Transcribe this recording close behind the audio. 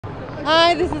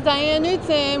Hi, this is Diane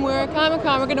Newton. We're at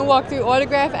Comic-Con. We're going to walk through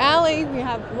Autograph Alley. We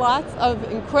have lots of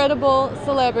incredible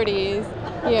celebrities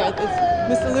here.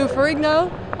 This Mr. Lou Ferrigno.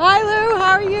 Hi, Lou.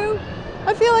 How are you?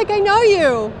 I feel like I know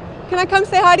you. Can I come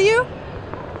say hi to you?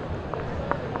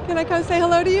 Can I come say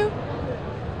hello to you?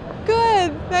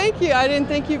 Good. Thank you. I didn't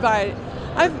think you by it.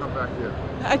 Come back here.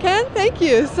 I can? Thank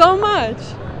you so much.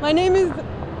 My name is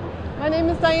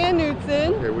Diane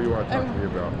Newton. Okay, what do you want to talk to me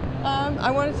about? I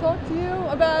want to talk to you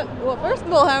about, well, first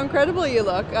of all, how incredible you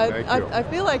look. Thank you. I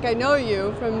feel like I know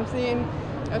you from seeing,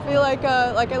 I feel like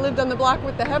I lived on the block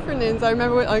with the Heffernans. I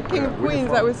remember King of Queens,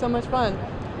 that was so much fun.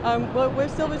 Well, we're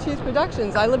Silver Cheese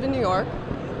Productions. I live in New York.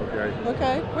 Okay.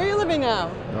 Okay. Where are you living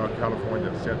now? No,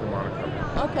 California, Santa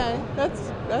Monica. Okay,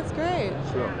 that's great.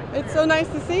 Sure. It's so nice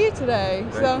to see you today.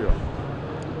 Thank you.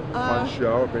 Fun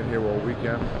show. Been here all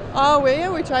weekend. Oh, yeah,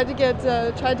 we tried to get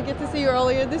to see you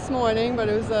earlier this morning, but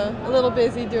it was a little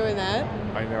busy doing that.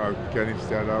 I know, getting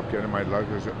set up, getting my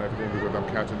luggage and everything because I'm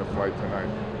catching the flight tonight.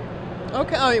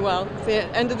 Okay. Oh, well, it's the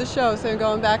end of the show, so you're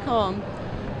going back home.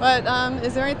 But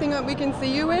is there anything that we can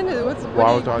see you in? What are you planning to do?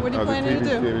 I was on the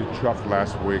TV series Chuck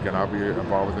last week, and I'll be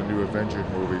involved with the new Avengers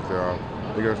movies.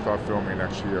 They're going to start filming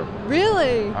next year.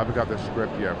 Really? I haven't got the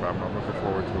script yet, but I'm looking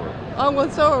forward to it. Oh, well,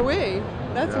 so are we.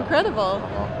 That's incredible.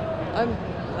 Uh-huh.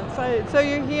 I'm excited. So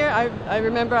you're here. I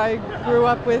remember I grew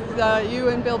up with you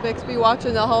and Bill Bixby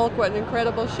watching the Hulk. What an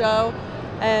incredible show.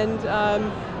 And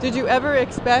did you ever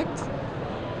expect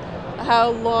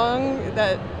how long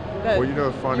that well, you know,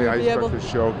 it's funny. I expected the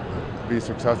show to be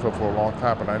successful for a long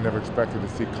time, but I never expected to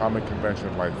see comic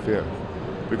convention like this.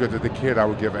 Because as a kid, I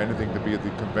would give anything to be at the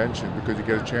convention because you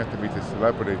get a chance to meet the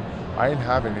celebrity. I didn't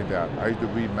have any of that. I used to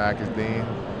read magazines,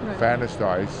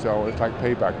 fantasize, so it's like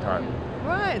payback time.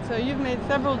 Right, so you've made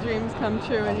several dreams come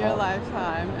true in your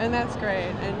lifetime, and that's great,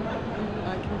 and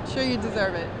I'm sure you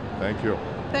deserve it. Thank you.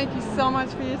 Thank you so much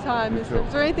for your time. You Is too.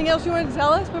 there anything else you wanted to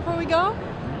tell us before we go?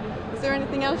 Is there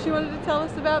anything else you wanted to tell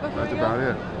us about before That's we go? about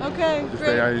it. Okay, Just great.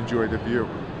 say I enjoyed the view.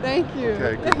 Thank you.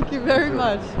 Okay, Thank you very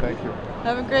much. Thank you.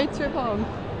 Have a great trip home.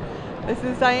 This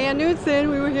is Diane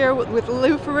Newton. We were here with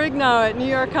Lou Ferrigno at New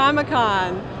York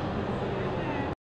Comic-Con.